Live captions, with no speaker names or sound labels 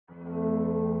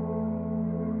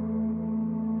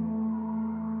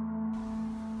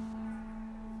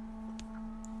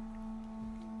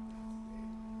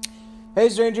Hey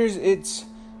strangers, it's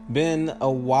been a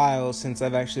while since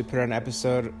I've actually put out an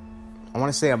episode. I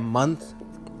want to say a month.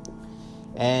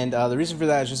 And the reason for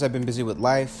that is just I've been busy with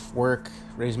life, work,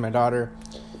 raising my daughter,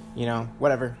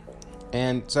 whatever.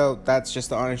 And so that's just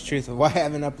the honest truth of why I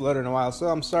haven't uploaded in a while. So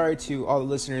I'm sorry to all the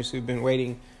listeners who've been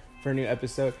waiting for a new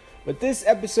episode. But this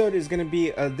episode is going to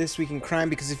be This Week in Crime,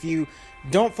 because if you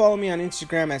don't follow me on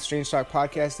Instagram at Strange Talk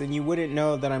Podcast, then you wouldn't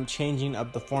know that I'm changing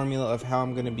up the formula of how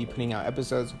I'm going to be putting out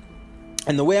episodes.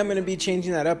 And the way I'm going to be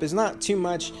changing that up is not too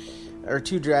much or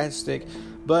too drastic,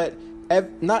 but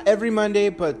not every Monday,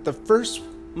 but the first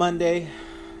Monday.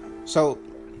 So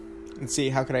let's see,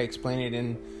 how could I explain it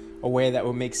in a way that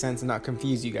would make sense and not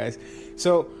confuse you guys?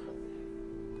 So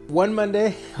 1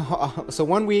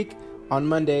 week on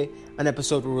Monday, an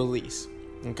episode will release,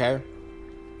 okay?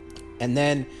 And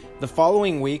then the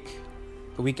following week,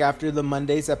 the week after the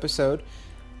Monday's episode,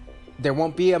 there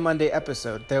won't be a Monday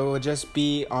episode. There will just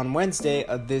be on Wednesday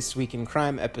a This Week in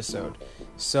Crime episode.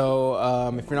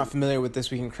 So if you're not familiar with This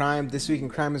Week in Crime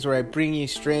is where I bring you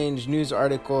strange news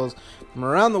articles from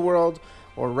around the world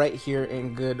or right here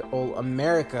in good old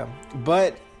America.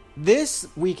 But This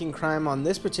Week in Crime on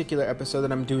this particular episode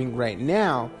that I'm doing right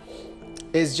now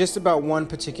is just about one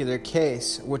particular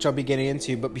case, which I'll be getting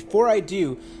into. But before I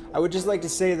do, I would just like to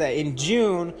say that in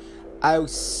June, I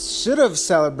should have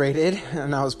celebrated,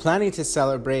 and I was planning to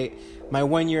celebrate my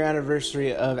 1-year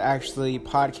anniversary of actually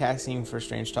podcasting for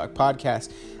Strange Talk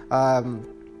Podcast.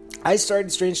 I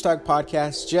started Strange Talk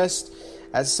Podcast just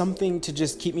as something to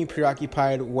just keep me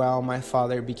preoccupied while my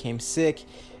father became sick,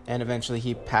 and eventually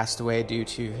he passed away due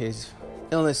to his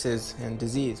illnesses and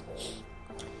disease.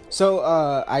 So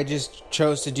I just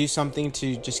chose to do something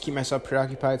to just keep myself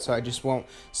preoccupied so I just won't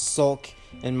sulk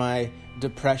in my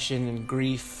depression and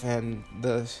grief and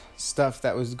the stuff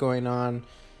that was going on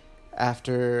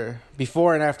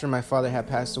before and after my father had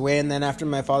passed away. And then after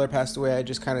my father passed away, I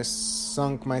just kind of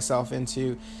sunk myself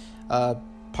into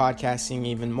podcasting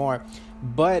even more.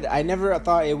 But I never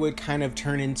thought it would kind of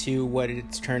turn into what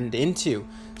it's turned into.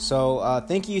 So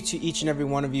thank you to each and every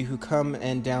one of you who come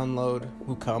and download,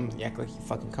 like you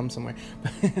fucking come somewhere,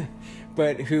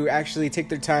 but who actually take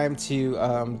their time to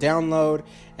download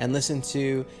and listen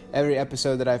to every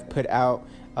episode that I've put out.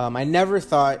 I never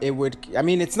thought it would,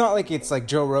 it's not like it's like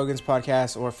Joe Rogan's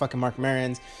podcast or fucking Mark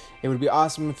Maron's. It would be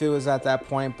awesome if it was at that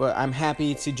point, but I'm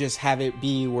happy to just have it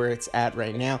be where it's at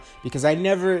right now, because I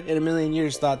never in a million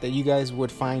years thought that you guys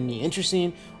would find me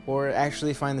interesting or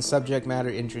actually find the subject matter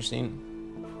interesting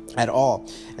at all.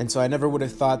 And so I never would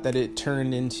have thought that it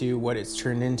turned into what it's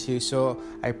turned into. So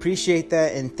I appreciate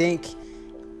that, and thank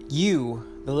you,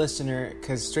 the listener,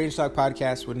 because Strange Talk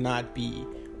Podcast would not be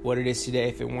what it is today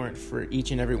if it weren't for each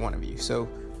and every one of you. So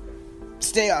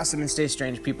stay awesome and stay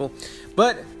strange, people.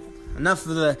 But enough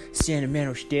of the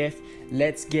sentimental stuff.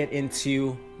 Let's get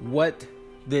into what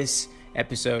this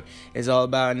episode is all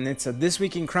about, and it's a This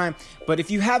Week in Crime. But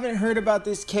if you haven't heard about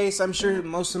this case, I'm sure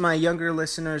most of my younger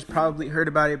listeners probably heard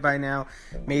about it by now.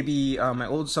 Maybe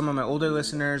some of my older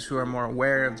listeners who are more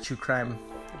aware of the true crime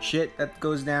shit that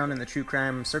goes down in the true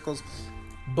crime circles.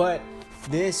 But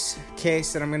this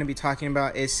case that I'm going to be talking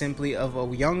about is simply of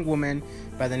a young woman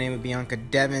by the name of Bianca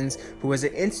Devins, who was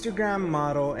an Instagram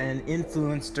model and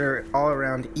influencer all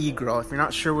around e-girl. If you're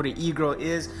not sure what an e-girl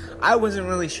is, I wasn't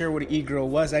really sure what an e-girl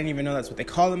was. I didn't even know that's what they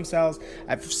call themselves.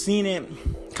 I've seen it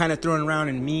kind of thrown around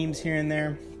in memes here and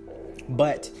there,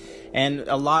 and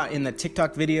a lot in the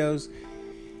TikTok videos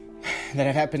that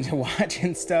I've happened to watch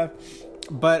and stuff.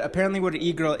 But apparently what an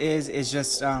e-girl is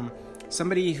just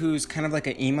somebody who's kind of like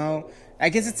an emo. I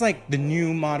guess it's like the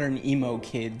new modern emo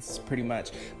kids, pretty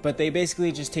much. But they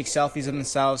basically just take selfies of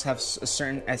themselves, have a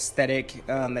certain aesthetic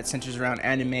that centers around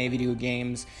anime, video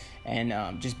games,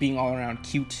 and just being all around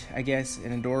cute, I guess,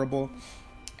 and adorable.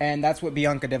 And that's what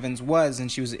Bianca Devins was,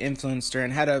 and she was an influencer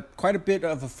and had quite a bit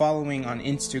of a following on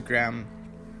Instagram.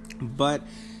 But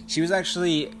she was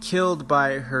actually killed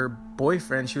by her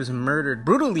boyfriend. She was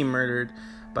brutally murdered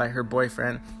by her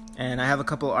boyfriend. And I have a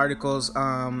couple articles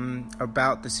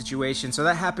about the situation. So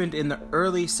that happened in the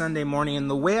early Sunday morning. And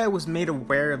the way I was made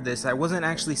aware of this, I wasn't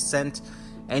actually sent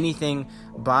anything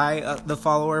by the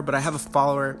follower, but I have a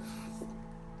follower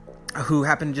who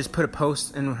happened to just put a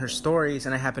post in her stories,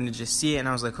 and I happened to just see it, and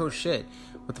I was like, oh shit,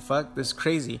 what the fuck, this is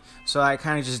crazy. So I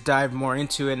kind of just dived more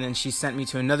into it, and then she sent me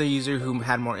to another user who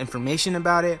had more information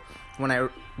about it when I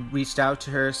reached out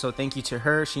to her. So thank you to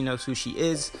her. She knows who she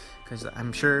is, because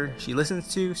I'm sure she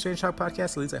listens to Strange Talk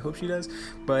Podcast. At least I hope she does.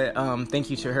 But thank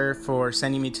you to her for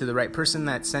sending me to the right person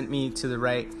that sent me to the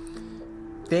right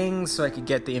things so I could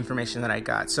get the information that I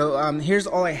got. So here's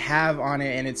all I have on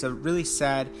it, and it's a really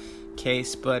sad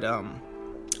case, but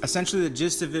essentially the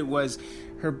gist of it was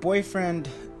her boyfriend,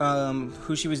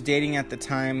 who she was dating at the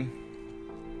time,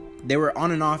 they were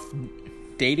on and off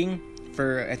dating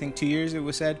for, I think, 2 years, it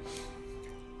was said.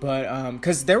 But,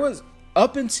 because there was,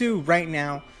 up until right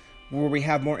now, where we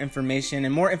have more information,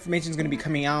 and more information is going to be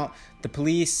coming out. The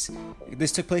police,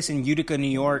 this took place in Utica, New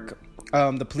York.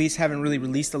 The police haven't really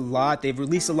released a lot. They've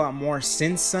released a lot more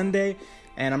since Sunday,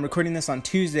 and I'm recording this on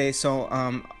Tuesday, so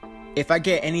if I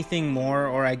get anything more,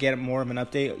 or I get more of an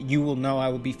update, you will know. I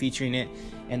will be featuring it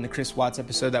in the Chris Watts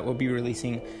episode that we'll be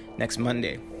releasing next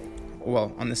Monday.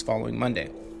 Well, on this following Monday.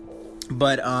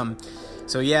 But,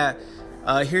 so yeah,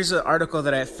 here's an article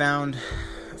that I found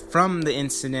from the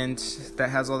incident that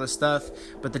has all this stuff,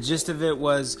 but the gist of it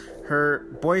was her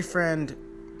boyfriend,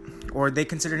 or they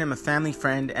considered him a family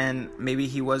friend, and maybe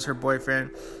he was her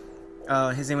boyfriend.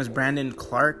 His name was Brandon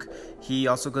Clark. He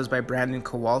also goes by Brandon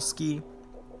Kowalski.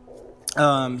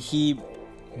 He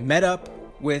met up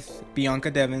with Bianca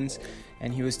Devins,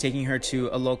 and he was taking her to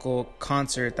a local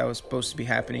concert that was supposed to be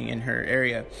happening in her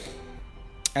area.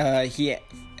 I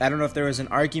don't know if there was an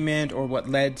argument or what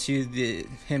led to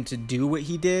him to do what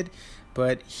he did,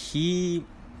 but he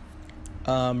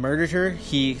murdered her.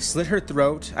 He slit her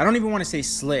throat. I don't even want to say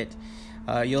slit.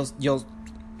 You'll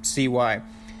see why.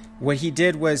 What he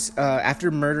did was,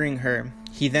 after murdering her,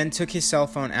 he then took his cell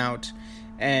phone out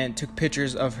and took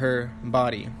pictures of her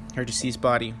body, her deceased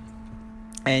body,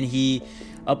 and he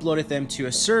uploaded them to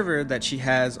a server that she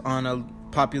has on a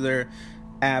popular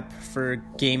app for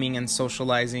gaming and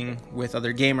socializing with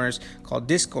other gamers called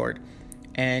Discord.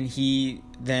 And he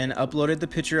then uploaded the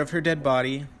picture of her dead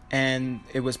body, and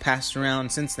it was passed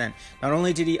around since then. Not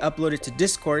only did he upload it to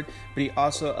Discord, but he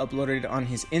also uploaded it on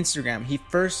his Instagram. He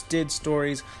first did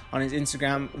stories on his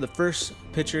Instagram. The first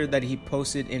picture that he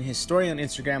posted in his story on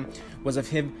Instagram was of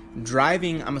him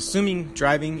driving, I'm assuming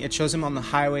driving, it shows him on the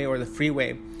highway or the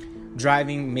freeway,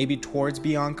 driving maybe towards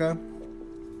Bianca.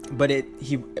 But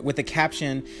he with the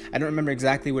caption, I don't remember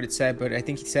exactly what it said, but I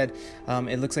think he said,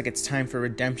 it looks like it's time for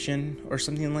redemption, or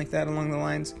something like that along the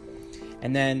lines.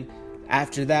 And then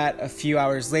after that, a few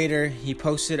hours later, he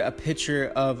posted a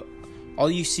picture of,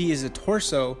 all you see is a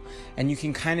torso, and you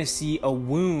can kind of see a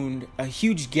wound, a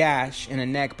huge gash in a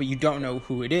neck, but you don't know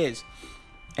who it is.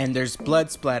 And there's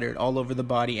blood splattered all over the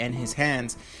body and his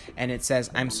hands, and it says,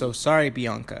 "I'm so sorry,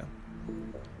 Bianca."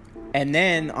 And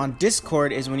then on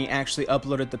Discord is when he actually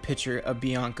uploaded the picture of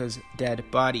Bianca's dead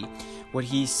body. What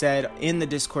he said in the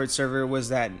Discord server was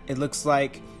that it looks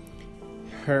like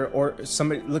her, or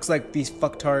somebody, looks like these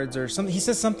fucktards or something. He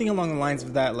says something along the lines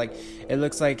of that, like it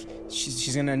looks like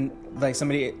she's gonna, like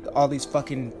somebody, all these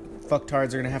fucking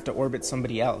fucktards are gonna have to orbit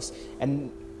somebody else.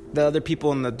 And the other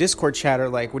people in the Discord chat are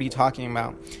like, "What are you talking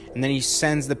about?" And then he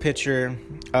sends the picture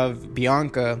of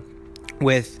Bianca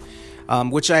with,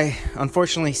 which I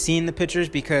unfortunately seen the pictures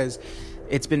because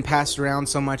it's been passed around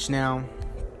so much now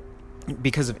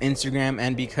because of Instagram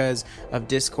and because of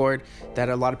Discord that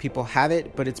a lot of people have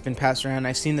it, but it's been passed around.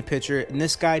 I've seen the picture, and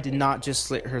this guy did not just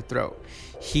slit her throat.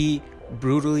 He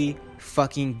brutally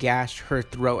fucking gashed her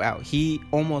throat out. He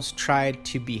almost tried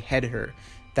to behead her.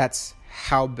 That's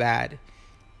how bad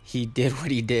he did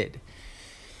what he did.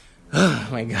 Oh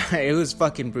my god, it was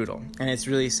fucking brutal, and it's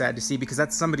really sad to see because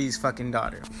that's somebody's fucking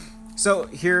daughter. So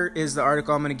here is the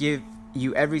article. I'm going to give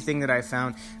you everything that I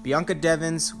found. Bianca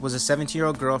Devins was a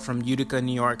 17-year-old girl from Utica,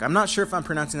 New York. I'm not sure if I'm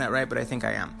pronouncing that right, but I think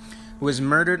I am. Who was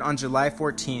murdered on July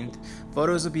 14th.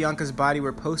 Photos of Bianca's body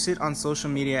were posted on social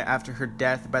media after her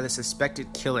death by the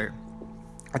suspected killer,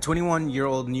 a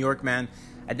 21-year-old New York man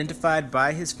identified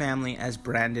by his family as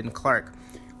Brandon Clark,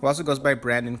 who also goes by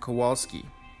Brandon Kowalski.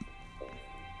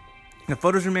 The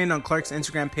photos remained on Clark's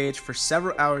Instagram page for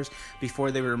several hours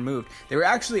before they were removed. They were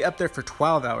actually up there for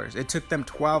 12 hours. It took them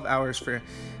 12 hours for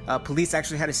police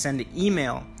actually had to send an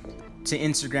email to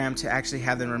Instagram to actually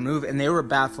have them removed, and they were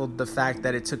baffled the fact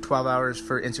that it took 12 hours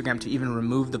for Instagram to even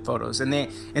remove the photos. And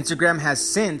Instagram has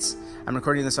since, I'm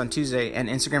recording this on Tuesday, and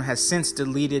Instagram has since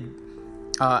deleted,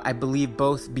 I believe,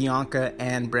 both Bianca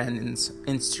and Brandon's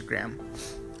Instagram.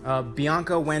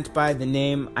 Bianca went by the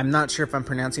name, I'm not sure if I'm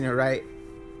pronouncing it right,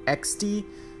 XD.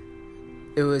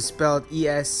 It was spelled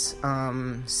ESCTY,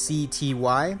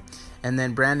 and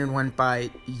then Brandon went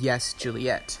by Yes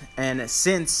Juliet. And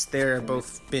since they're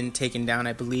both been taken down,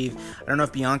 I believe, I don't know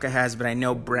if Bianca has, but I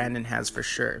know Brandon has for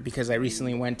sure, because I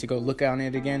recently went to go look on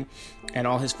it again, and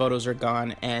all his photos are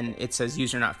gone, and it says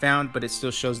user not found, but it still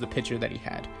shows the picture that he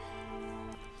had.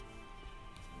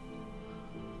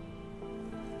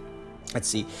 Let's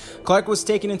see. Clark was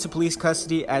taken into police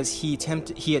custody as he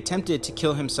attempted to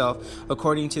kill himself,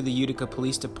 according to the Utica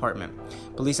Police Department.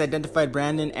 Police identified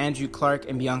Brandon Andrew Clark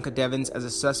and Bianca Devins as a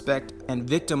suspect and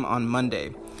victim on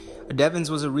Monday.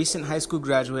 Devins was a recent high school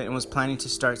graduate and was planning to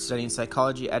start studying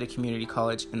psychology at a community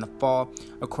college in the fall,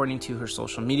 according to her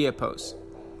social media posts.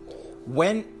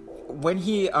 When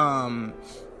he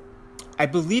I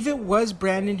believe it was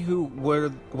Brandon who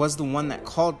was the one that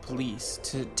called police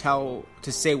to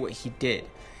say what he did.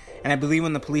 And I believe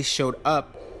when the police showed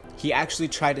up, he actually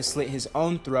tried to slit his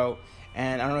own throat.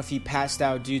 And I don't know if he passed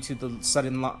out due to the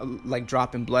sudden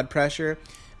drop in blood pressure.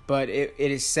 But it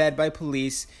is said by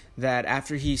police that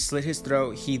after he slit his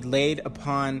throat, he laid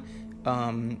upon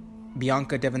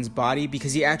Bianca Devins' body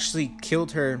because he actually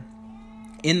killed her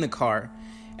in the car.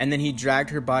 And then he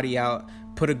dragged her body out,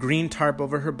 put a green tarp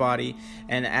over her body,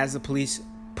 and as the police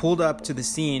pulled up to the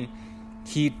scene,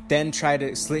 he then tried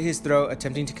to slit his throat,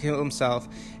 attempting to kill himself,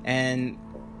 and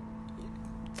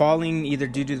falling either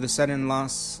due to the sudden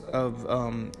loss of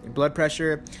blood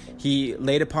pressure, he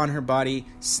laid upon her body,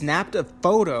 snapped a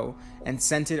photo, and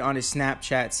sent it on his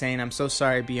Snapchat saying, "I'm so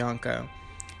sorry, Bianca."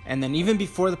 And then even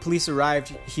before the police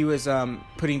arrived, he was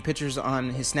putting pictures on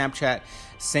his Snapchat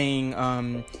saying,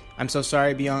 "I'm so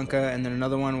sorry, Bianca." And then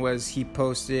another one was he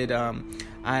posted,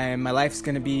 "My life's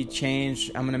going to be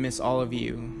changed. I'm going to miss all of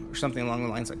you," or something along the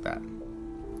lines like that.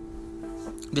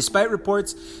 Despite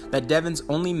reports that Devins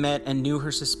only met and knew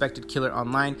her suspected killer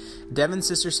online, Devins'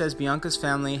 sister says Bianca's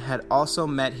family had also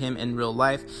met him in real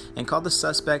life and called the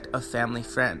suspect a family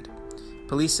friend.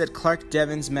 Police said Clark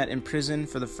Devins met in prison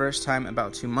for the first time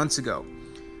about 2 months ago.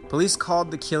 Police called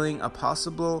the killing a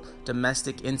possible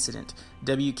domestic incident,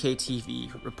 WKTV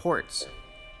reports.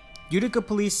 Utica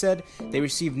police said they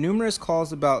received numerous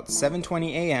calls about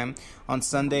 7:20 a.m. on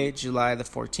Sunday, July the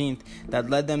 14th, that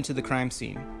led them to the crime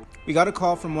scene. "We got a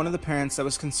call from one of the parents that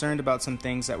was concerned about some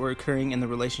things that were occurring in the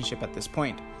relationship at this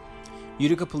point."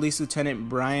 Utica Police Lieutenant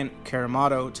Brian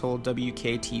Caramato told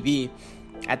WKTV,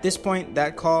 "At this point,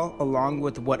 that call, along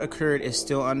with what occurred, is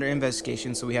still under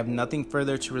investigation, so we have nothing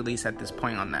further to release at this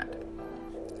point on that."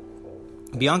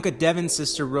 Bianca Devins'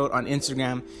 sister wrote on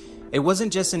Instagram, "It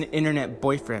wasn't just an internet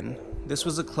boyfriend. This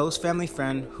was a close family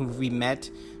friend who we met,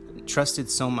 trusted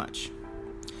so much.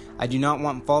 I do not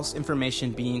want false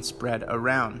information being spread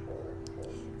around."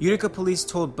 Utica police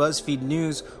told BuzzFeed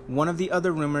News one of the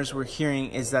other rumors we're hearing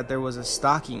is that there was a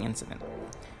stalking incident.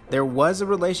 There was a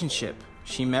relationship.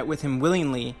 She met with him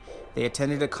willingly. They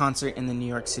attended a concert in the New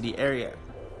York City area.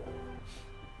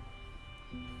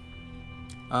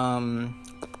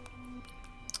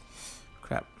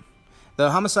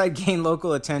 The homicide gained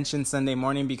local attention Sunday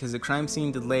morning because the crime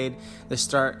scene delayed the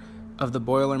start of the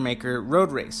Boilermaker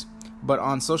road race. But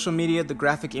on social media, the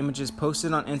graphic images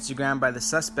posted on Instagram by the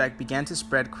suspect began to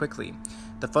spread quickly.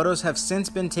 The photos have since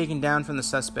been taken down from the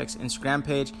suspect's Instagram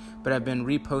page, but have been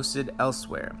reposted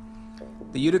elsewhere.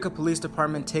 The Utica Police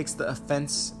Department takes the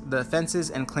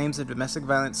offenses and claims of domestic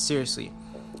violence seriously.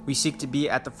 We seek to be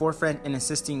at the forefront in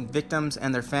assisting victims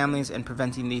and their families and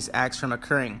preventing these acts from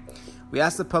occurring. We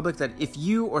ask the public that if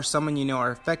you or someone you know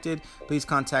are affected, please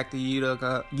contact the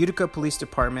Utica Police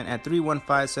Department at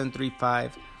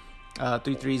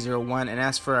 315-735-3301 and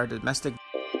ask for our domestic.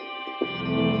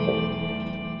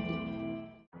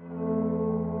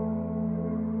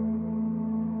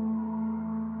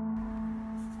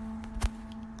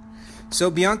 So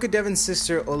Bianca Devins'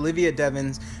 sister, Olivia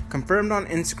Devins, confirmed on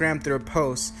Instagram through a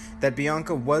post that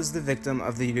Bianca was the victim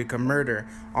of the Utica murder.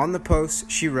 On the post,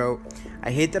 she wrote,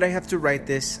 "I hate that I have to write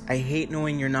this. I hate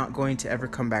knowing you're not going to ever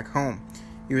come back home.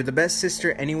 You were the best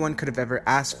sister anyone could have ever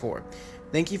asked for.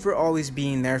 Thank you for always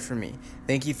being there for me.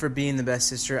 Thank you for being the best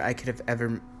sister I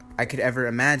could ever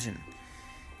imagine.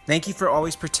 Thank you for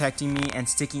always protecting me and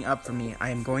sticking up for me. I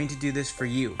am going to do this for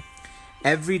you.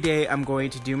 Every day I'm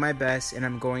going to do my best and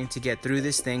I'm going to get through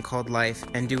this thing called life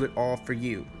and do it all for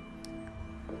you.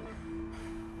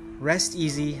 Rest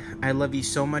easy. I love you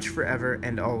so much forever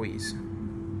and always."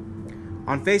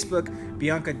 On Facebook,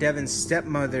 Bianca Devins'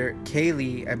 stepmother,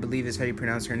 Kaylee, I believe is how you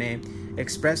pronounce her name,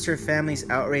 expressed her family's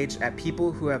outrage at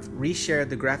people who have reshared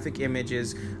the graphic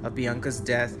images of Bianca's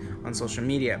death on social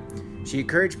media. She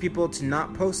encouraged people to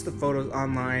not post the photos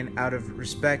online out of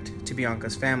respect to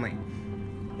Bianca's family.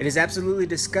 "It is absolutely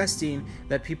disgusting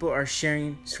that people are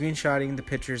screenshotting the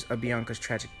pictures of Bianca's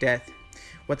tragic death.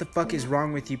 What the fuck is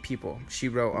wrong with you people?" she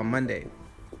wrote on Monday.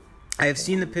 "I have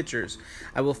seen the pictures.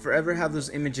 I will forever have those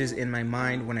images in my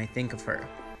mind when I think of her.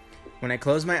 When I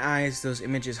close my eyes, those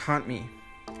images haunt me.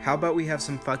 How about we have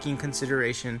some fucking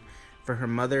consideration for her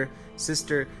mother,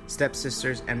 sister,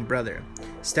 stepsisters, and brother,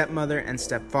 stepmother and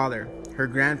stepfather, her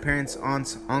grandparents,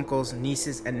 aunts, uncles,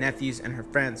 nieces, and nephews, and her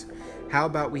friends. How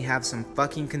about we have some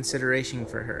fucking consideration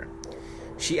for her?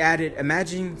 She added,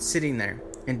 imagine sitting there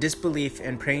in disbelief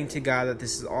and praying to God that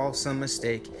this is all some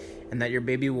mistake and that your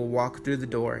baby will walk through the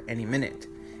door any minute.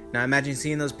 Now imagine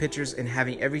seeing those pictures and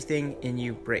having everything in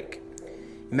you break.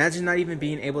 Imagine not even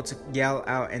being able to yell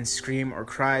out and scream or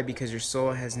cry because your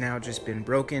soul has now just been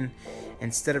broken.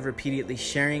 Instead of repeatedly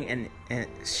sharing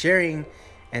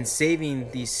and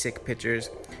saving these sick pictures,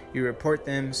 you report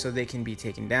them so they can be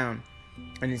taken down.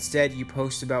 And instead, you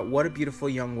post about what a beautiful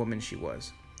young woman she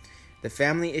was. The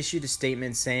family issued a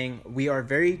statement saying, we are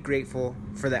very grateful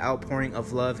for the outpouring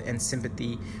of love and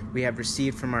sympathy we have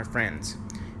received from our friends,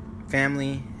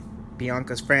 family,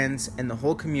 Bianca's friends, and the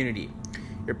whole community.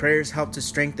 Your prayers helped to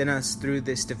strengthen us through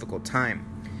this difficult time.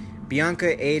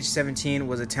 Bianca, age 17,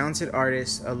 was a talented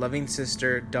artist, a loving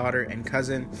sister, daughter, and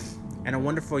cousin, and a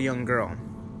wonderful young girl,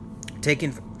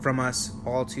 taken from us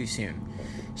all too soon.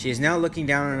 She is now looking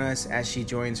down on us as she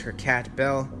joins her cat,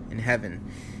 Belle, in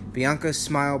heaven. Bianca's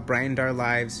smile brightened our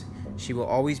lives. She will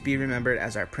always be remembered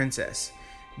as our princess.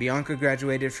 Bianca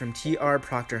graduated from T.R.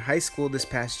 Proctor High School this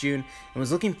past June and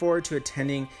was looking forward to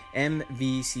attending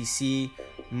MVCC,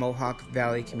 Mohawk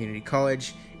Valley Community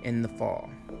College, in the fall.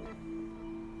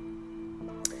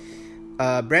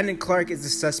 Brandon Clark is the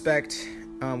suspect,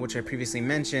 which I previously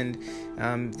mentioned.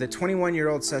 The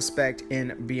 21-year-old suspect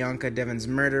in Bianca Devins'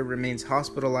 murder remains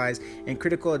hospitalized in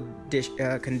critical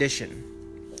condition.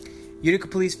 Utica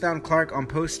police found Clark on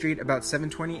Post Street about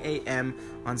 7:20 a.m.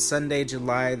 on Sunday,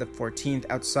 July the 14th,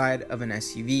 outside of an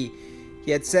SUV. He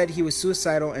had said he was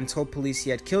suicidal and told police he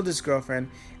had killed his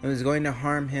girlfriend and was going to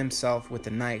harm himself with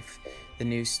a knife, the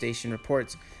news station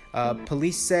reports.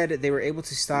 Police said they were able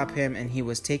to stop him and he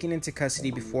was taken into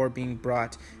custody before being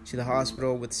brought to the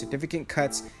hospital with significant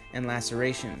cuts and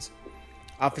lacerations.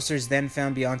 Officers then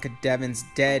found Bianca Devins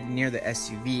dead near the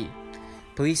SUV.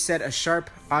 Police said a sharp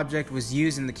object was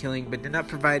used in the killing, but did not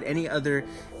provide any other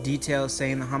details,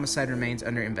 saying the homicide remains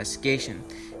under investigation.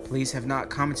 Police have not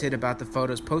commented about the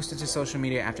photos posted to social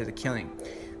media after the killing.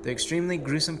 The extremely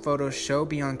gruesome photos show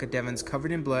Bianca Devins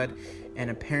covered in blood and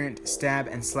apparent stab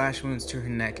and slash wounds to her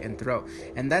neck and throat.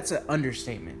 And that's an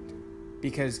understatement,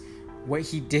 because what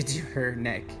he did to her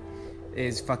neck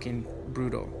is fucking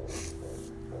brutal.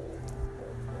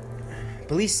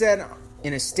 Police said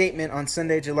in a statement on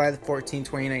Sunday, July 14,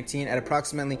 2019, at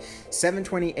approximately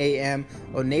 7:20 a.m.,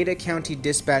 Oneida County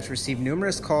Dispatch received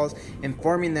numerous calls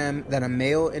informing them that a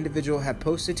male individual had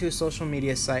posted to a social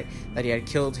media site that he had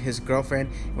killed his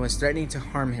girlfriend and was threatening to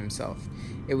harm himself.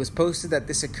 It was posted that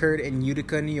this occurred in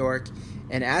Utica, New York,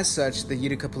 and as such, the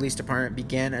Utica Police Department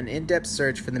began an in-depth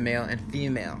search for the male and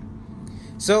female.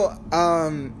 So,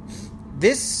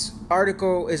 this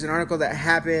article is an article that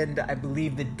happened, I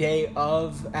believe, the day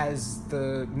of, as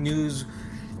the news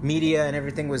media and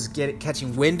everything was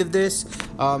catching wind of this.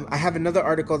 I have another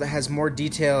article that has more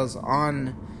details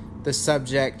on the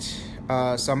subject,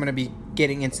 so I'm going to be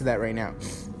getting into that right now.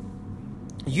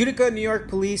 Utica, New York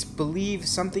police believe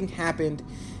something happened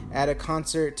at a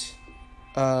concert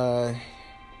in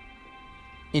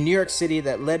New York City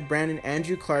that led Brandon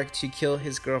Andrew Clark to kill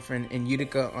his girlfriend in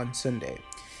Utica on Sunday.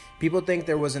 People think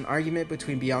there was an argument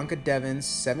between Bianca Devins,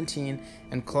 17,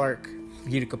 and Clark.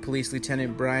 Utica Police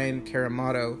Lieutenant Brian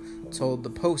Caramato told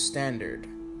the Post-Standard.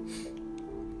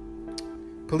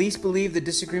 Police believe the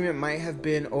disagreement might have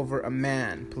been over a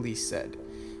man, police said.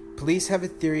 Police have a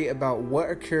theory about what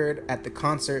occurred at the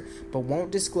concert, but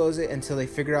won't disclose it until they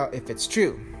figure out if it's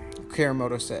true,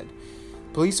 Caramato said.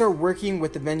 Police are working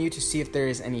with the venue to see if there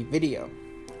is any video.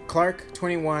 Clark,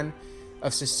 21,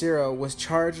 of Cicero, was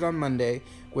charged on Monday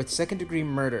with second-degree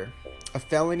murder, a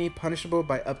felony punishable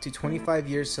by up to 25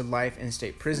 years to life in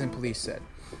state prison, police said.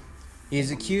 He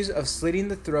is accused of slitting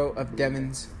the throat of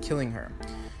Devins, killing her,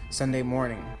 Sunday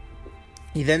morning.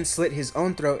 He then slit his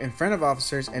own throat in front of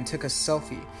officers and took a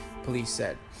selfie, police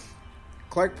said.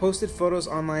 Clark posted photos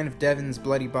online of Devins'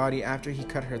 bloody body after he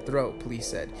cut her throat, police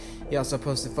said. He also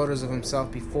posted photos of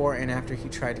himself before and after he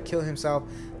tried to kill himself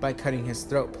by cutting his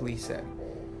throat, police said.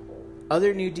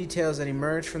 Other new details that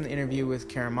emerged from the interview with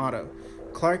Caramato.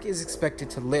 Clark is expected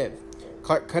to live.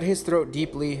 Clark cut his throat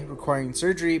deeply, requiring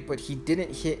surgery, but he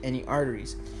didn't hit any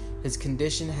arteries. His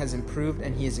condition has improved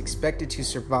and he is expected to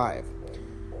survive.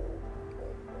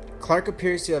 Clark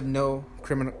appears to have no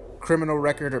criminal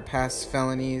record or past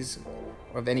felonies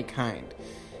of any kind.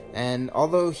 And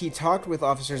although he talked with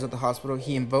officers at the hospital,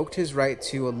 he invoked his right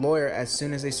to a lawyer as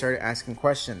soon as they started asking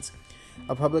questions.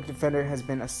 A public defender has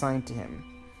been assigned to him.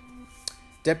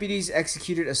 Deputies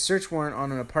executed a search warrant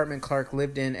on an apartment Clark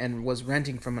lived in and was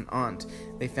renting from an aunt.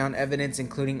 They found evidence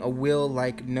including a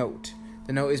will-like note.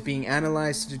 The note is being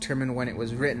analyzed to determine when it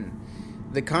was written.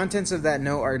 The contents of that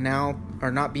note are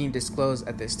not being disclosed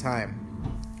at this time.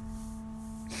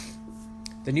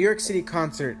 The New York City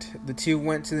concert. The two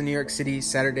went to the New York City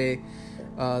Saturday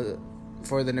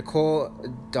for the Nicole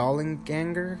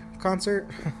Dollanganger concert.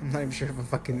 I'm not even sure if I'm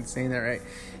fucking saying that right.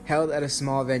 Held at a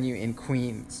small venue in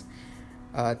Queens.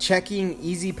 Checking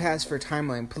Easy Pass for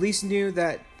timeline. Police knew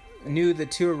the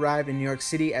two arrived in New York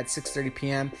City at 6:30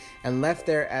 p.m. and left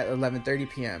there at 11:30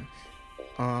 p.m.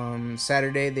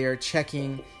 Saturday, they are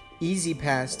checking Easy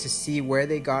Pass to see where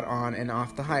they got on and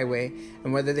off the highway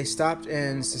and whether they stopped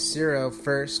in Cicero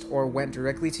first or went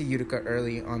directly to Utica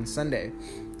early on Sunday.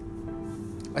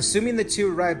 Assuming the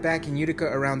two arrived back in Utica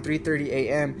around 3:30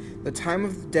 a.m., the time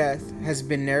of death has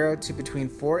been narrowed to between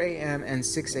 4 a.m. and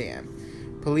 6 a.m.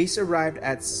 Police arrived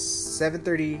at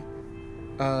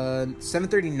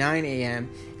 7:39 a.m.,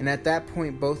 and at that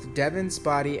point, both Devon's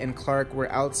body and Clark were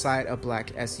outside a black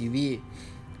SUV.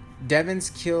 Devon's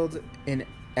killed in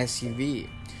SUV.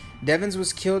 Devon's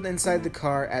was killed inside the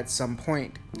car at some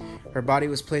point. Her body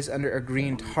was placed under a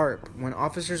green tarp. When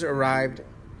officers arrived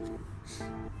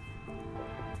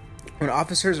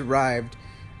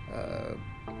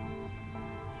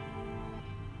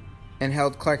and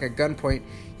held Clark at gunpoint,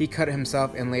 he cut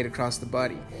himself and laid across the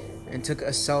body and took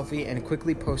a selfie and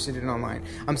quickly posted it online.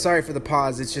 I'm sorry for the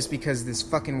pause. It's just because this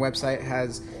fucking website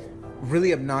has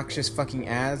really obnoxious fucking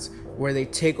ads where they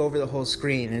take over the whole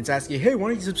screen and it's asking, hey, why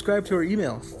don't you subscribe to our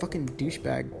email? Fucking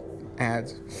douchebag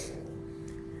ads.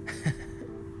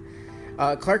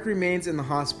 Clark remains in the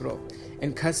hospital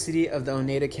in custody of the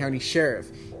Oneida County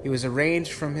Sheriff. He was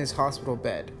arranged from his hospital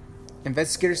bed.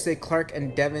 Investigators say Clark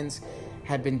and Devons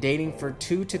had been dating for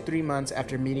 2 to 3 months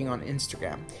after meeting on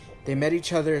Instagram. They met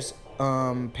each other's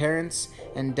parents,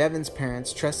 and Devon's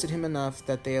parents trusted him enough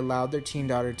that they allowed their teen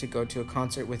daughter to go to a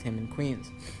concert with him in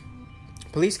Queens.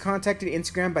 Police contacted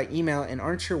Instagram by email and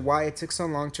aren't sure why it took so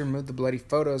long to remove the bloody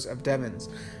photos of Devon's.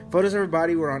 Photos of her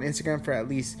body were on Instagram for at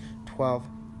least 12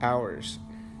 hours.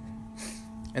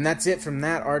 And that's it from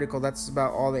that article. That's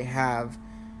about all they have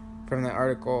from that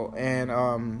article. And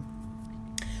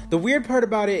the weird part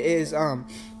about it is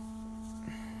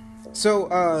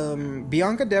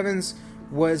Bianca Devons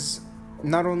was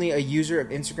not only a user of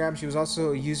Instagram, she was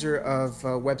also a user of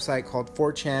a website called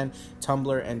 4chan,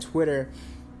 Tumblr, and Twitter.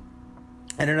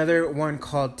 And another one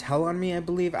called Tell On Me, I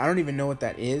believe. I don't even know what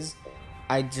that is.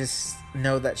 I just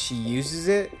know that she uses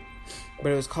it.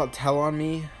 But it was called Tell On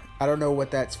Me. I don't know what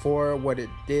that's for, what it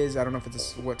is. I don't know if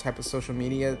it's what type of social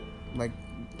media like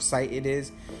site it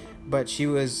is. But she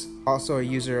was also a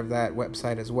user of that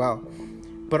website as well.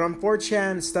 But on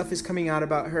 4chan, stuff is coming out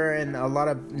about her, and a lot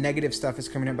of negative stuff is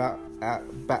coming out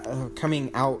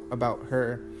about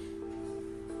her.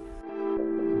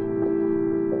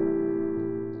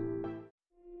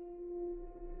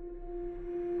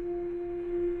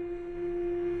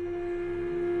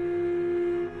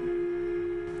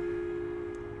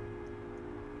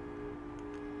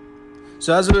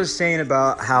 So as I was saying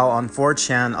about how on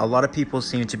 4chan, a lot of people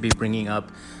seem to be bringing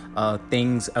up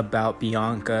things about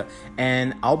Bianca,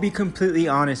 and I'll be completely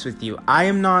honest with you.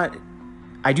 I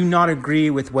do not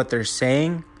agree with what they're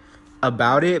saying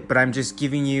about it, but I'm just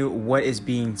giving you what is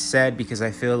being said because I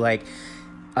feel like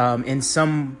in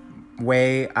some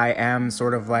way I am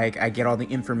sort of like, I get all the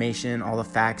information, all the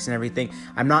facts and everything.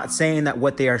 I'm not saying that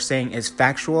what they are saying is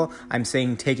factual. I'm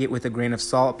saying take it with a grain of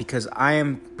salt because I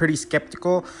am pretty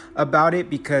skeptical about it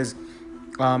because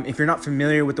if you're not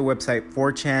familiar with the website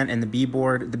 4chan and the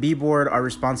B-Board are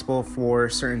responsible for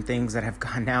certain things that have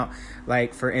gone out.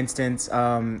 Like, for instance,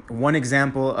 one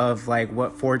example of like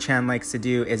what 4chan likes to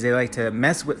do is they like to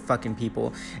mess with fucking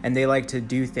people, and they like to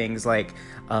do things like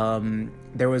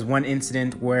there was one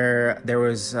incident where there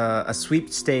was a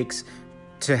sweepstakes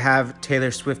to have Taylor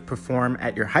Swift perform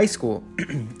at your high school.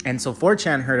 And so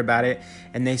 4chan heard about it,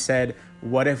 and they said,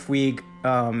 what if we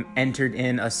entered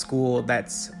in a school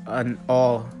that's an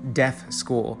all deaf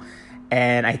school?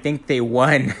 And I think they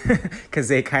won because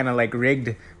they kind of like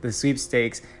rigged the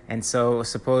sweepstakes. And so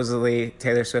supposedly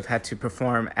Taylor Swift had to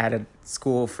perform at a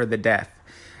school for the deaf.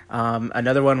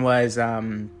 Another one was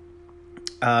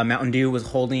Mountain Dew was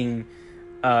holding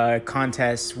a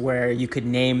contest where you could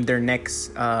name their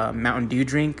next Mountain Dew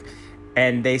drink.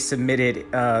 And they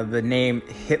submitted the name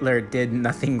Hitler Did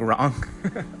Nothing Wrong.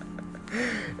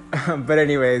 But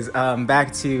anyways,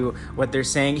 back to what they're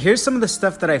saying. Here's some of the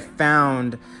stuff that I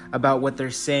found about what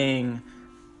they're saying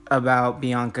about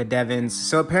Bianca Devons.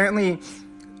 So apparently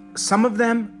some of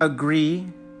them agree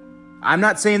I'm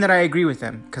not saying that I agree with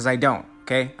them, because I don't,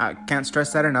 okay? I can't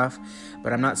stress that enough,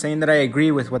 but I'm not saying that I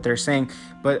agree with what they're saying.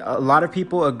 But a lot of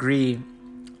people agree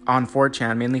on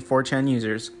 4chan, mainly 4chan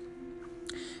users,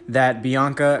 that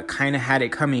Bianca kind of had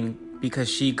it coming because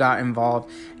she got involved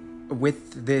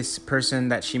with this person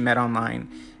that she met online.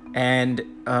 And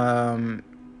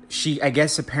she, I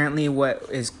guess apparently what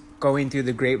is going through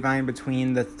the grapevine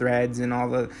between the threads and all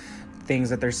the things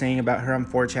that they're saying about her on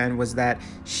 4chan was that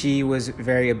she was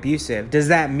very abusive. Does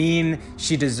that mean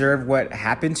she deserved what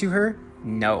happened to her?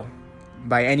 No,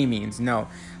 by any means, no.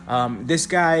 This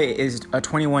guy is a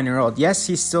 21-year-old. Yes,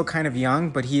 he's still kind of young,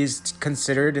 but he is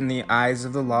considered in the eyes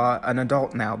of the law an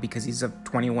adult now because he's of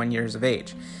 21 years of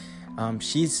age.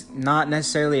 She's not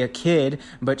necessarily a kid,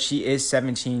 but she is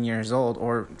 17 years old,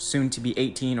 or soon to be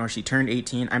 18, or she turned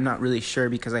 18. I'm not really sure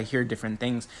because I hear different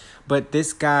things. But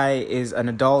this guy is an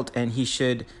adult, and he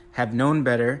should have known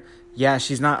better. Yeah,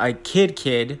 she's not a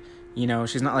kid, you know,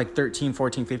 she's not like 13,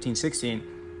 14, 15, 16,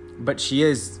 but she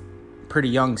is pretty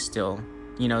young still,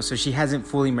 you know, so she hasn't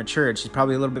fully matured. She's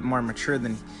probably a little bit more mature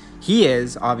than he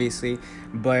is, obviously,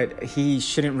 but he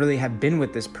shouldn't really have been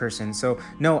with this person. So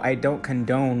no, I don't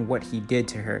condone what he did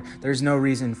to her. There's no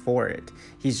reason for it.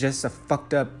 He's just a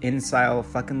fucked up incel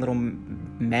fucking little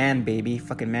man baby,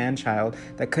 fucking man child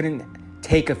that couldn't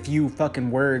take a few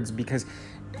fucking words, because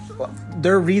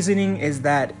their reasoning is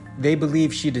that they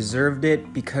believe she deserved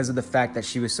it because of the fact that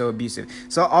she was so abusive.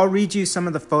 So I'll read you some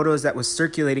of the photos that was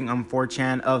circulating on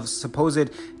 4chan of supposed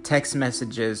text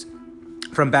messages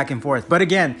from back and forth. But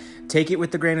again, take it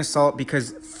with a grain of salt,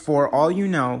 because for all you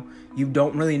know, you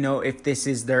don't really know if this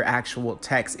is their actual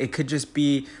text. It could just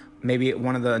be maybe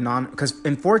one of the because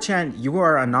in 4chan, you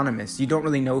are anonymous. You don't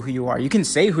really know who you are. You can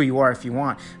say who you are if you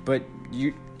want, but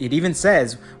it even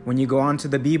says when you go onto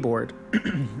the B board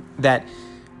that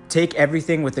take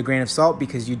everything with a grain of salt,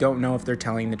 because you don't know if they're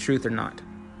telling the truth or not.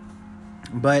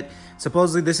 But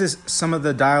supposedly this is some of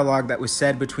the dialogue that was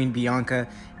said between Bianca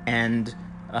and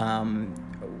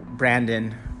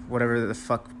Brandon, whatever the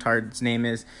fuck tard's name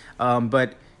is.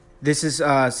 But this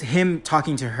is him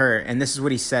talking to her, and this is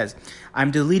what he says.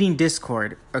 I'm deleting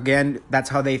Discord. Again, that's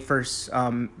how they first,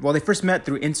 they first met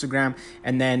through Instagram,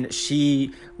 and then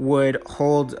she would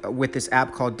hold with this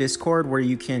app called Discord, where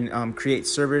you can create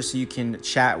servers so you can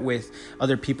chat with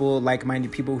other people,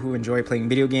 like-minded people who enjoy playing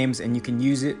video games, and you can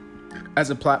use it as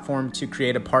a platform to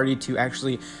create a party to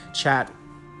actually chat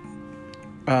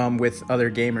with other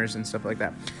gamers and stuff like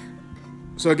that.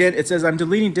 So again, it says, I'm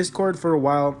deleting Discord for a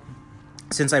while,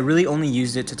 since I really only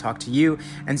used it to talk to you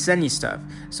and send you stuff.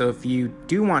 So if you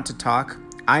do want to talk,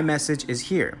 iMessage is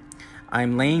here.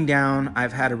 I'm laying down.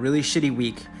 I've had a really shitty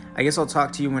week. I guess I'll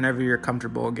talk to you whenever you're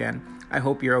comfortable again. I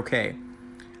hope you're okay.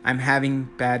 I'm having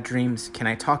bad dreams. Can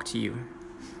I talk to you?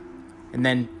 And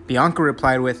then Bianca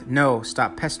replied with, no,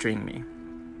 stop pestering me.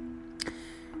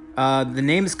 The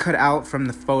name is cut out from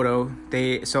the photo.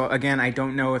 So again, I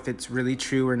don't know if it's really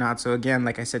true or not. So again,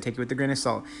 like I said, take it with a grain of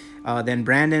salt. Then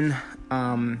Brandon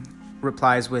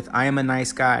replies with, I am a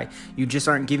nice guy. You just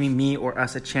aren't giving me or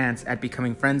us a chance at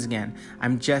becoming friends again.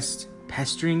 I'm just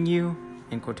pestering you,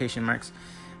 in quotation marks.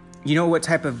 You know what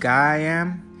type of guy I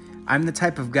am? I'm the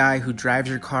type of guy who drives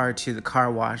your car to the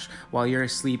car wash while you're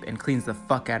asleep and cleans the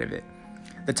fuck out of it.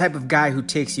 The type of guy who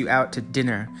takes you out to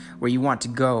dinner where you want to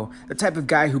go. The type of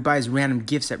guy who buys random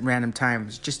gifts at random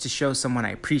times just to show someone I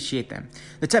appreciate them.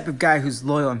 The type of guy who's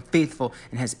loyal and faithful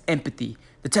and has empathy.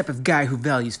 The type of guy who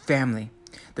values family.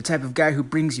 The type of guy who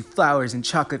brings you flowers and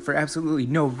chocolate for absolutely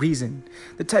no reason.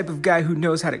 The type of guy who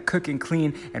knows how to cook and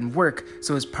clean and work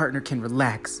so his partner can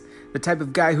relax. The type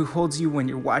of guy who holds you when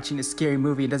you're watching a scary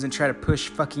movie and doesn't try to push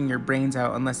fucking your brains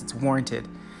out unless it's warranted.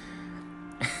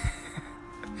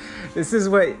 This is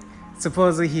what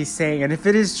supposedly he's saying. And if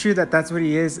it is true that that's what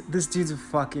he is, this dude's a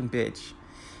fucking bitch.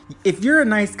 If you're a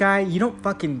nice guy, you don't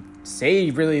fucking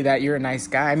say really that you're a nice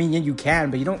guy. I mean, yeah, you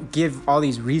can, but you don't give all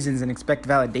these reasons and expect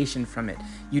validation from it.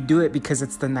 You do it because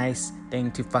it's the nice thing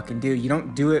to fucking do. You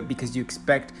don't do it because you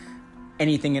expect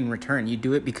anything in return. You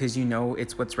do it because you know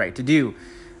it's what's right to do.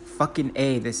 Fucking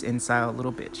A, this incel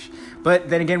little bitch. But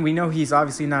then again, we know he's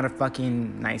obviously not a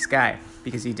fucking nice guy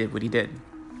because he did what he did.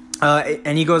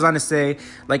 And he goes on to say,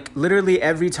 like, literally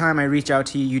every time I reach out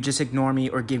to you, you just ignore me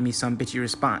or give me some bitchy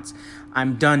response.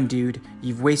 I'm done, dude.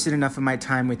 You've wasted enough of my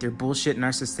time with your bullshit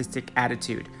narcissistic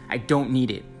attitude. I don't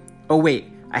need it. Oh, wait,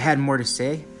 I had more to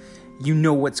say? You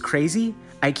know what's crazy?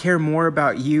 I care more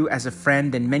about you as a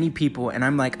friend than many people, and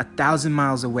I'm like 1,000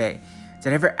 miles away.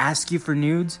 Did I ever ask you for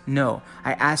nudes? No,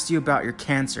 I asked you about your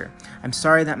cancer. I'm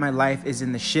sorry that my life is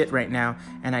in the shit right now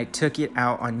and I took it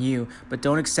out on you, but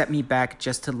don't accept me back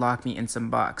just to lock me in some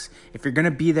box. If you're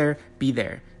gonna be there, be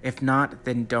there. If not,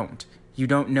 then don't. You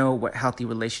don't know what healthy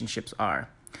relationships are.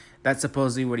 That's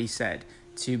supposedly what he said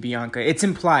to Bianca. It's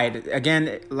implied.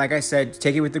 Again, like I said,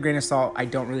 take it with a grain of salt. I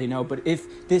don't really know. But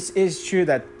if this is true,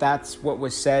 that's what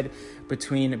was said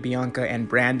between Bianca and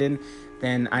Brandon,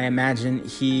 then I imagine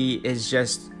he is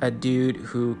just a dude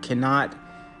who cannot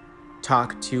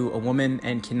talk to a woman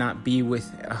and cannot be with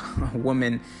a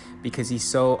woman because he's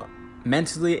so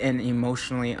mentally and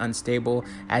emotionally unstable.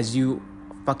 As you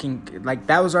fucking, like,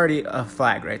 that was already a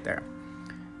flag right there.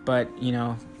 But, you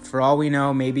know, for all we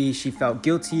know, maybe she felt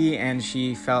guilty and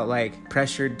she felt like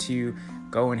pressured to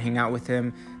go and hang out with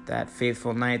him that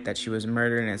fateful night that she was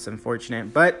murdered, and it's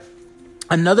unfortunate. But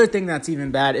another thing that's even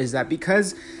bad is that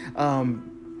because,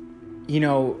 you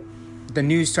know, the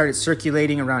news started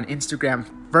circulating around Instagram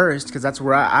first, because that's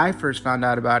where I first found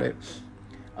out about it.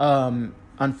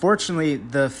 Unfortunately,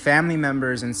 the family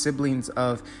members and siblings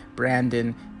of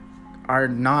Brandon are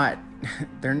not,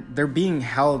 they're being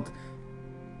held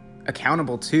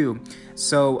accountable too.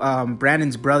 So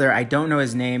Brandon's brother, I don't know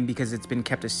his name because it's been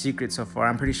kept a secret so far.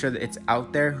 I'm pretty sure that it's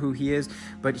out there who he is,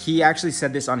 but he actually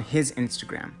said this on his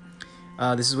Instagram.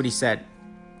 This is what he said.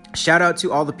 Shout out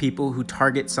to all the people who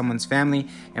target someone's family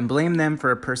and blame them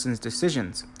for a person's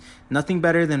decisions. Nothing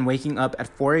better than waking up at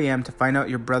 4 a.m. to find out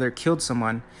your brother killed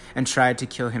someone and tried to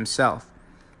kill himself.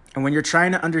 And when you're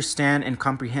trying to understand and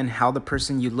comprehend how the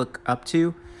person you look up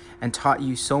to and taught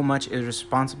you so much is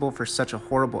responsible for such a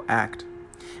horrible act,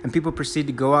 and people proceed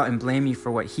to go out and blame you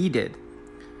for what he did.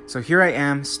 So here I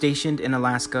am, stationed in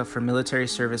Alaska for military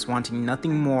service, wanting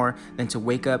nothing more than to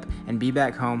wake up and be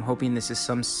back home, hoping this is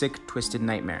some sick, twisted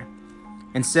nightmare.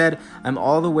 Instead, I'm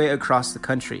all the way across the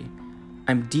country.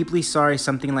 I'm deeply sorry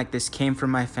something like this came from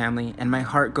my family, and my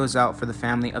heart goes out for the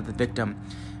family of the victim.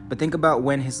 But think about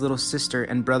when his little sister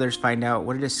and brothers find out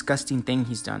what a disgusting thing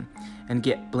he's done and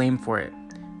get blamed for it.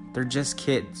 They're just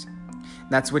kids.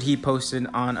 That's what he posted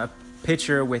on a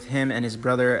picture with him and his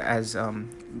brother as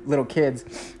little kids.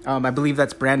 I believe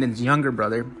that's Brandon's younger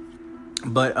brother.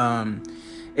 But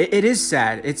it is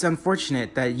sad. It's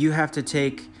unfortunate that you have to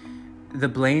take the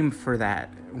blame for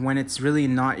that when it's really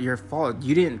not your fault.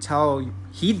 He didn't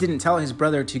tell his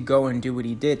brother to go and do what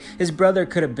he did. His brother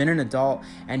could have been an adult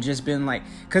and just been like,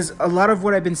 because a lot of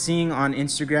what I've been seeing on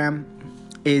Instagram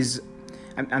is,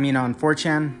 I mean on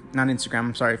 4chan, not Instagram,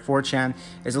 I'm sorry, 4chan,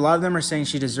 is a lot of them are saying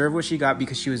she deserved what she got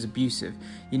because she was abusive.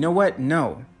 You know what?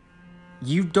 No.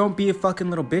 You don't be a fucking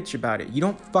little bitch about it. You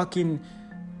don't fucking...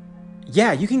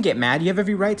 Yeah, you can get mad. You have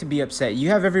every right to be upset. You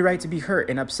have every right to be hurt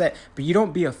and upset. But you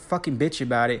don't be a fucking bitch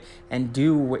about it and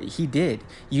do what he did.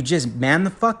 You just man the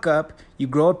fuck up, you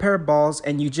grow a pair of balls,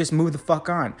 and you just move the fuck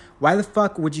on. Why the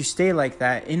fuck would you stay like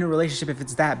that in a relationship if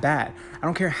it's that bad? I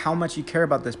don't care how much you care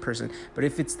about this person, but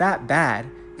if it's that bad,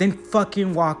 then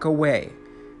fucking walk away.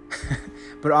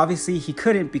 But obviously he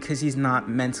couldn't because he's not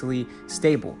mentally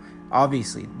stable.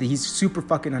 Obviously, he's super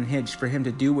fucking unhinged for him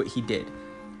to do what he did.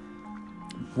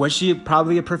 Was she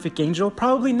probably a perfect angel?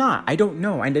 Probably not. I don't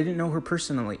know. I didn't know her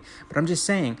personally. But I'm just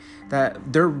saying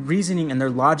that their reasoning and their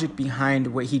logic behind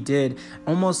what he did,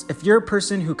 almost, if you're a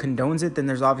person who condones it, then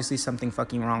there's obviously something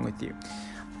fucking wrong with you.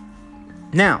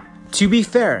 Now, to be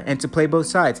fair and to play both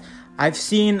sides, I've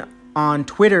seen on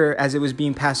Twitter, as it was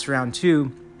being passed around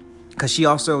too, because she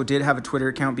also did have a Twitter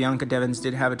account, Bianca Devins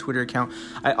did have a Twitter account.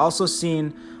 I also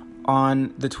seen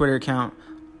on the Twitter account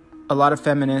a lot of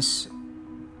feminists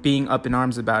being up in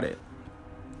arms about it.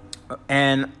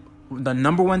 And the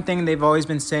number one thing they've always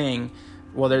been saying,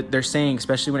 well, they're saying,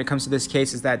 especially when it comes to this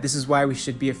case, is that this is why we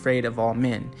should be afraid of all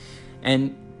men.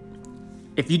 And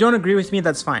if you don't agree with me,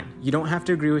 that's fine. You don't have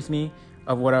to agree with me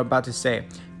of what I'm about to say.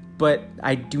 But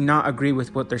I do not agree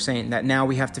with what they're saying, that now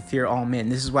we have to fear all men.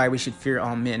 This is why we should fear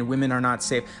all men. Women are not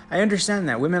safe. I understand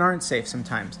that. Women aren't safe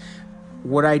sometimes.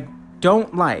 What I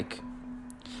don't like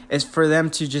is for them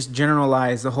to just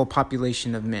generalize the whole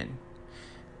population of men.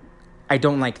 I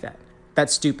don't like that.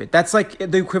 That's stupid. That's like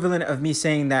the equivalent of me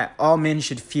saying that all men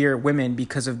should fear women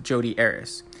because of Jodi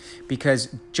Arias.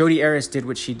 Because Jodi Arias did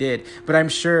what she did. But I'm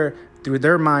sure through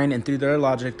their mind and through their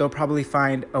logic, they'll probably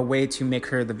find a way to make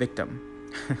her the victim.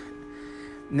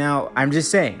 Now, I'm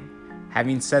just saying,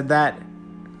 having said that,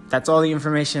 that's all the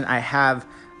information I have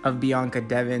of Bianca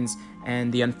Devins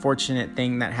and the unfortunate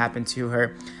thing that happened to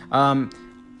her.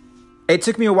 It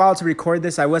took me a while to record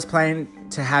this. I was planning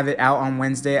to have it out on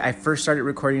Wednesday. I first started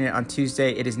recording it on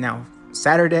Tuesday. It is now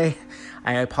Saturday.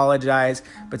 I apologize,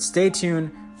 but stay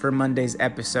tuned for Monday's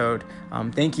episode.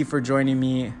 Thank you for joining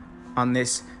me on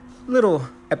this little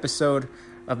episode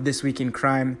of This Week in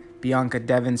Crime, Bianca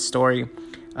Devin's story.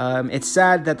 It's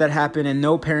sad that happened, and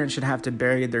no parent should have to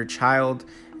bury their child,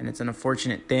 and it's an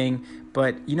unfortunate thing.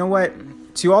 But you know what?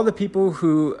 To all the people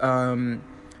who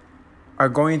are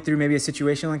going through maybe a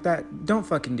situation like that, don't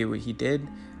fucking do what he did.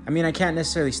 I mean, I can't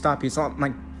necessarily stop you. It's not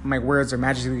like my words are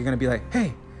magically going to be like,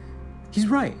 hey, he's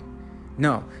right.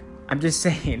 No, I'm just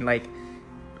saying, like,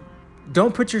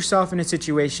 don't put yourself in a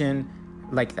situation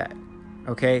like that,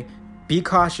 okay? Be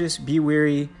cautious, be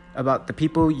wary about the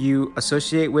people you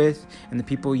associate with and the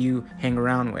people you hang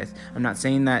around with. I'm not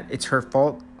saying that it's her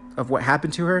fault of what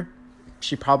happened to her.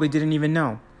 She probably didn't even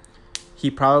know. He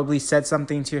probably said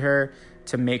something to her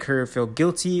to make her feel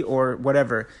guilty or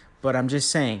whatever. But I'm just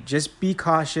saying, just be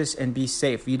cautious and be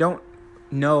safe. You don't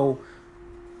know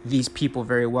these people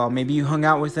very well. Maybe you hung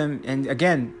out with them, and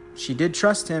again, she did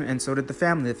trust him, and so did the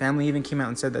family. The family even came out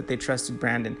and said that they trusted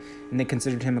Brandon, and they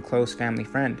considered him a close family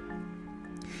friend.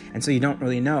 And so you don't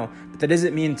really know. But that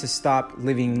doesn't mean to stop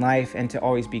living life and to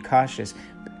always be cautious.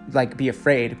 Like, be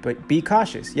afraid, but be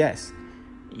cautious, yes.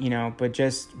 But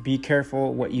just be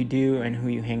careful what you do and who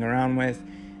you hang around with.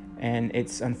 And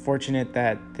it's unfortunate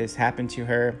that this happened to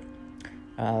her.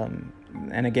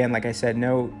 And again, like I said,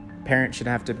 no parent should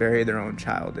have to bury their own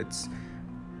child. It's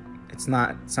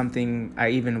not something I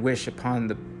even wish upon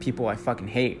the people I fucking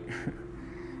hate.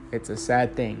 It's a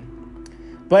sad thing.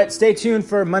 But stay tuned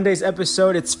for Monday's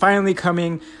episode. It's finally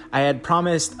coming. I had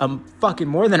promised fucking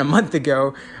more than a month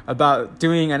ago about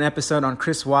doing an episode on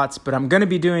Chris Watts, but I'm going to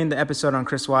be doing the episode on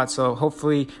Chris Watts, so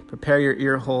hopefully prepare your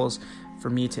ear holes for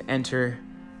me to enter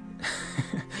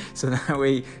so that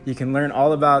way you can learn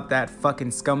all about that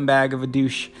fucking scumbag of a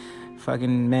douche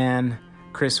fucking man,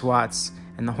 Chris Watts,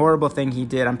 and the horrible thing he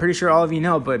did. I'm pretty sure all of you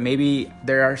know, but maybe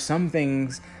there are some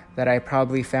things that I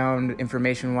probably found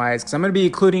information-wise, because I'm going to be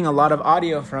including a lot of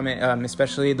audio from it,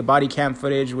 especially the body cam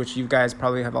footage, which you guys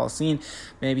probably have all seen,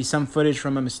 maybe some footage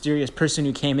from a mysterious person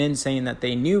who came in saying that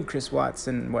they knew Chris Watts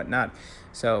and whatnot.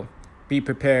 So be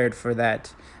prepared for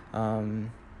that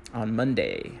on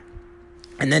Monday.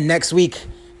 And then next week,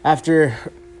 after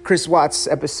Chris Watts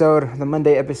episode, the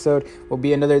Monday episode, will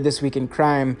be another This Week in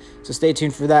Crime. So stay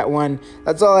tuned for that one.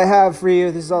 That's all I have for you.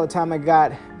 This is all the time I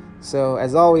got. So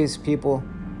as always, people,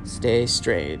 stay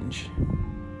strange.